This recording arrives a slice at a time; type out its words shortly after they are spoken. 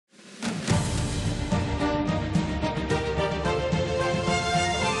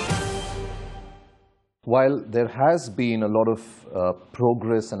While there has been a lot of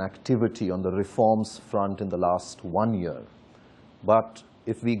progress and activity on the reforms front in the last 1 year, but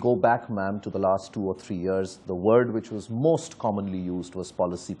if we go back, ma'am, to the last 2 or 3 years, the word which was most commonly used was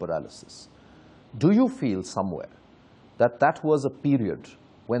policy paralysis. Do you feel somewhere that that was a period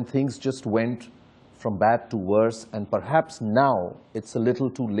when things just went from bad to worse, and perhaps now it's a little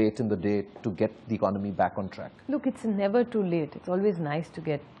too late in the day to get the economy back on track? Look, it's never too late. It's always nice to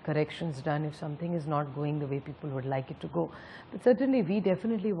get corrections done if something is not going the way people would like it to go. But certainly we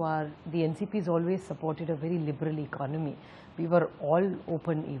definitely were, the NCP has always supported a very liberal economy. We were all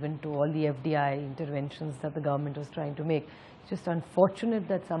open even to all the FDI interventions that the government was trying to make. It's just unfortunate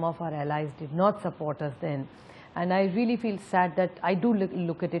that some of our allies did not support us then. And I really feel sad that I do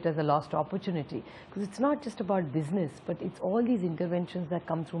look at it as a lost opportunity, because it's not just about business, but it's all these interventions that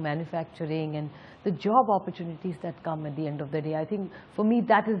come through manufacturing and the job opportunities that come at the end of the day. I think for me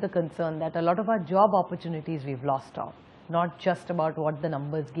that is the concern, that a lot of our job opportunities we've lost out, not just about what the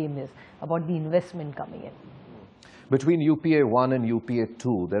numbers game is, about the investment coming in. Between UPA-I and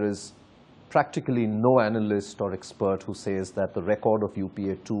UPA-II, there is practically no analyst or expert who says that the record of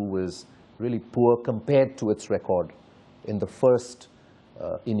UPA-II is really poor compared to its record in the first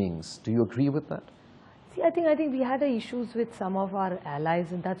innings. Do you agree with that? See, I think we had issues with some of our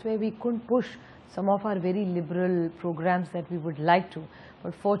allies, and that's why we couldn't push some of our very liberal programs that we would like to.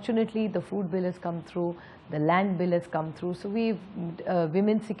 But fortunately, the food bill has come through, the land bill has come through, so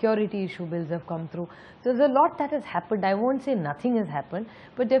women's security issue bills have come through. So there's a lot that has happened. I won't say nothing has happened,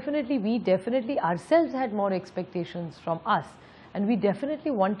 but we ourselves had more expectations from us. And we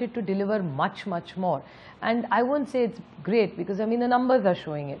definitely wanted to deliver much, much more. And I won't say it's great, because I mean the numbers are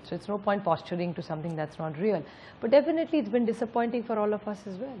showing it. So it's no point posturing to something that's not real. But definitely it's been disappointing for all of us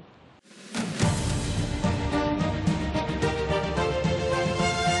as well.